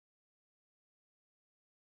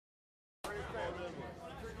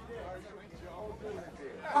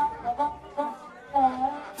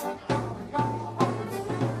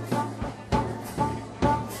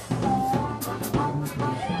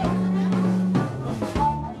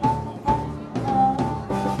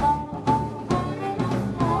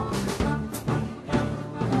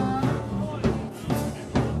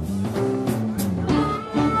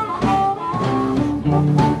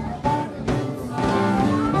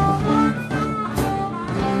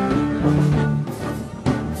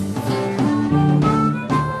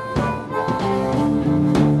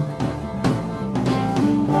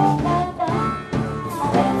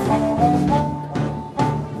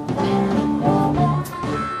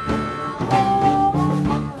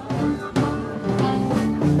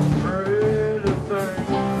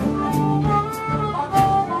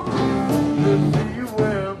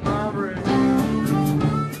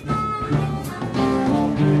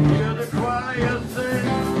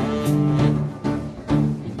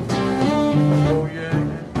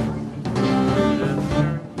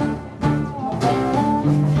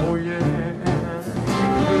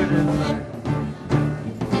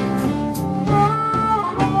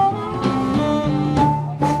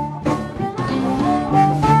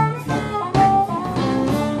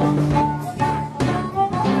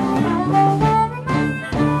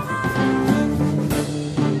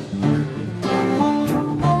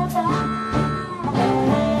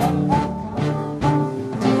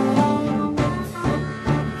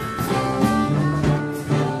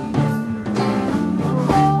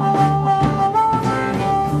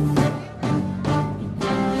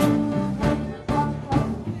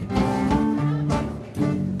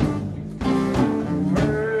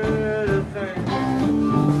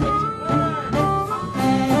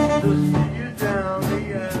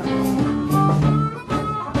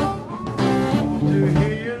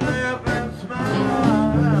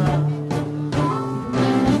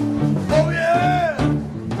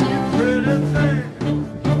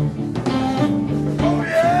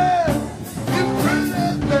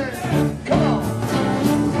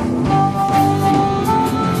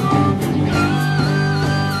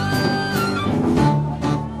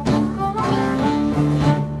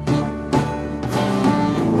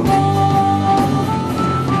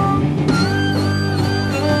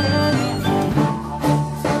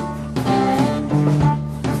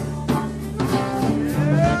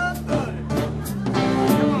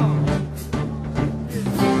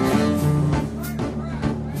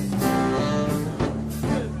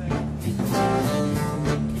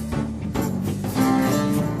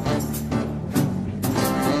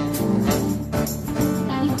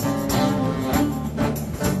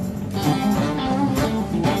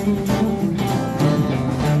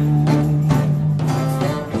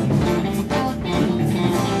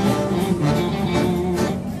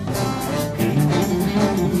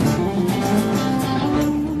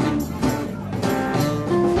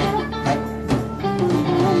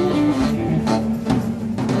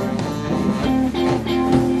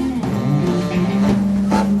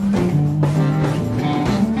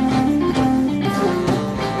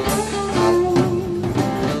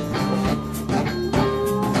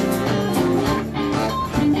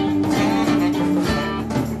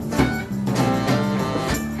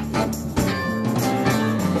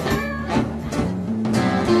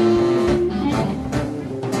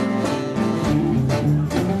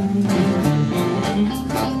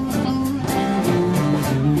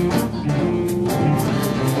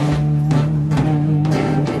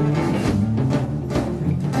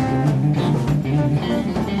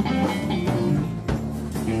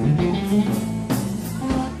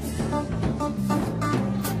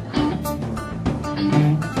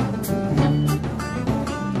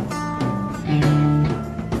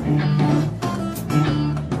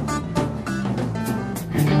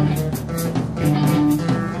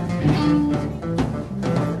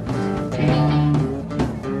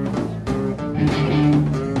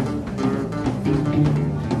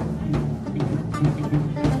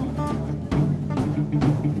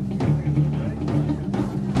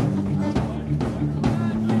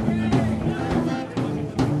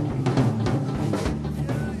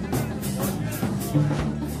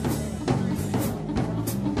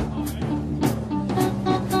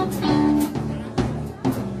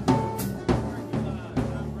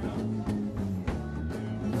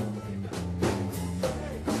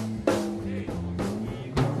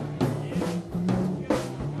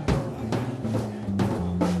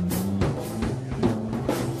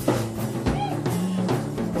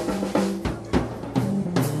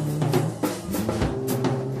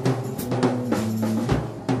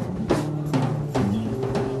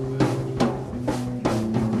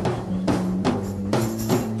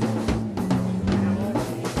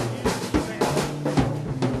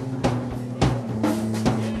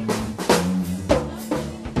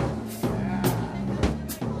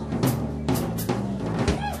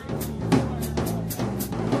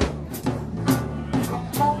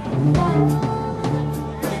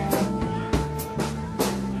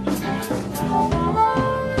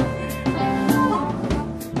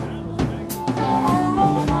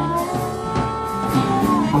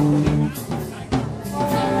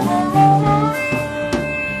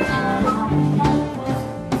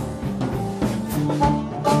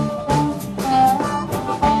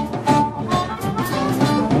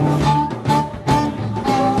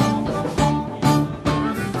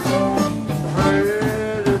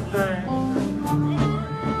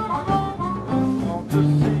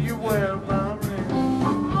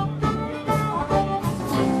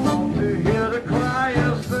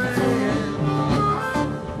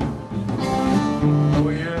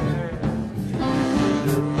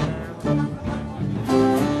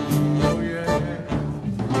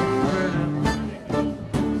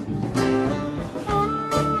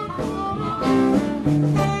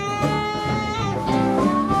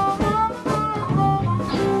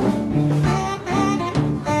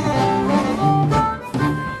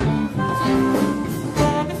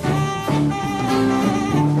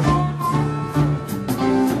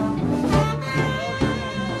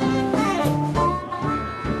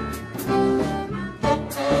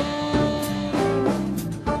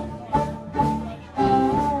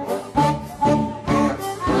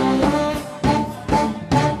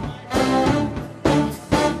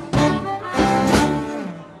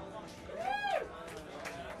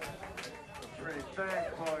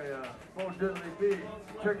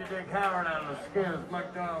Turkey Dick Howard on the skins,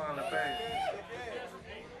 McDonald on the bass.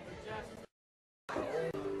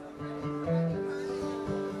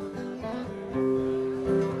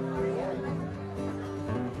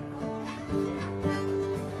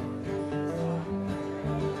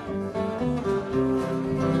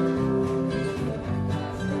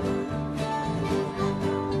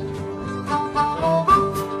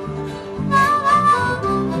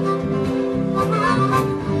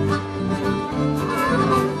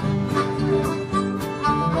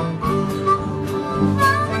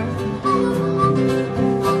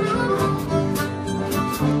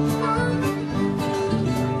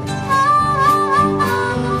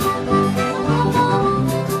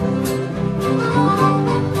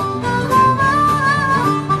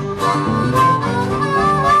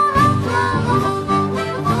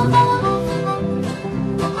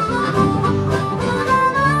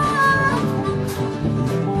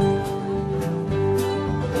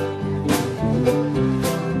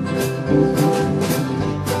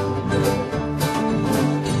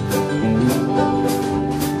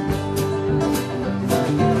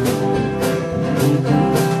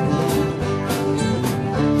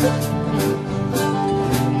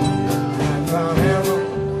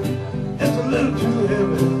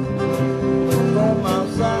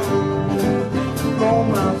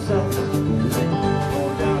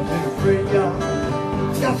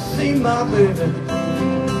 My baby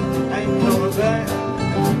ain't coming back,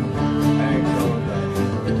 ain't coming back.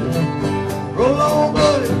 Roll on,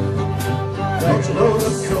 buddy, don't you know the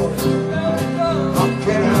coat? How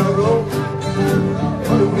can I roll?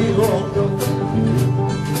 Where we gonna go?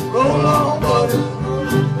 Roll on, buddy,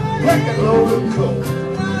 pack and load the coat.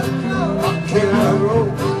 How can I roll?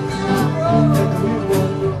 Where we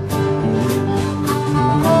gonna go?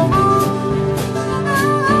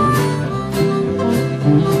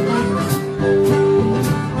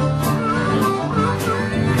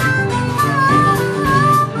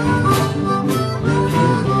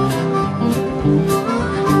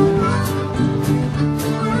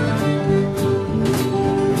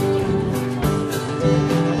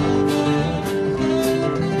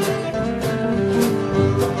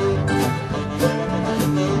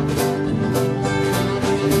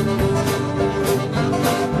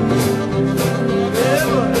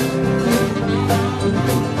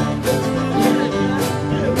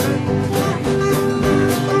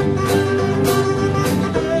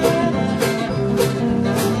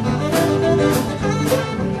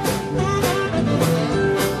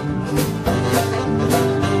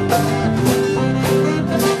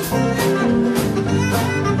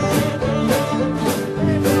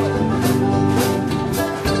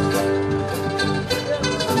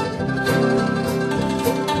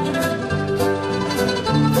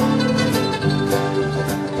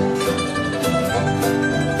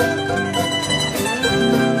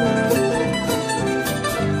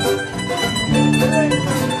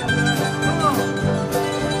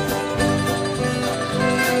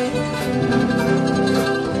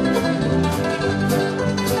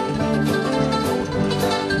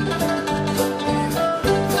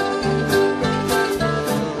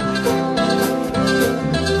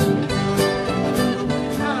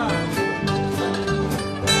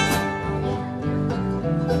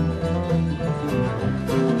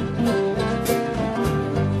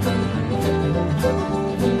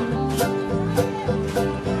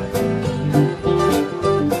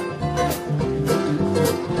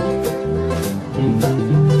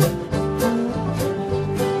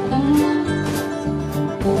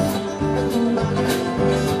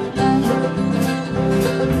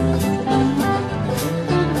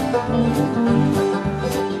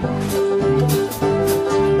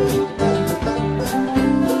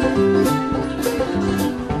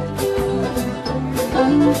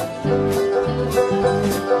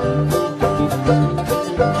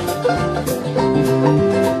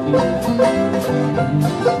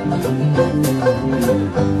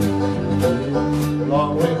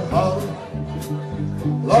 Long way to Holland,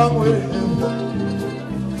 long way to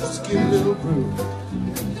heaven. Just get a little groove,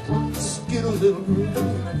 just get a little groove.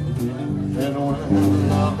 And on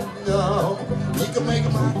no, you can make a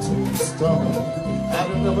mountain stone. Out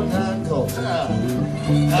of number 9 call, out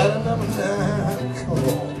of number 9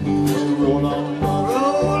 call. Roll on,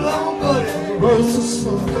 buddy, roll so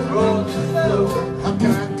slow, roll so slow. How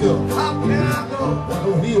can I go? How can I go?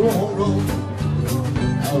 When we won't roll.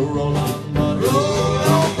 Roll on, buddy,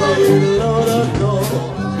 load up, go.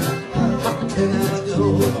 How can I go?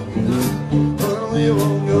 Where we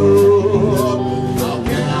won't go. How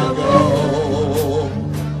can I go?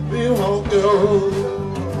 We won't go.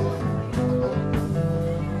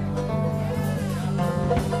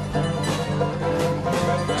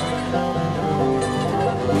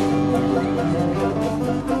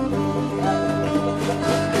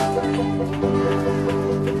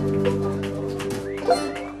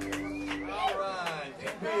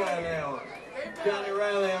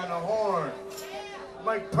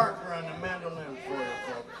 Mike Parker on the mandolin for you,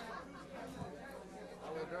 folks.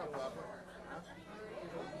 How we doing, Papa?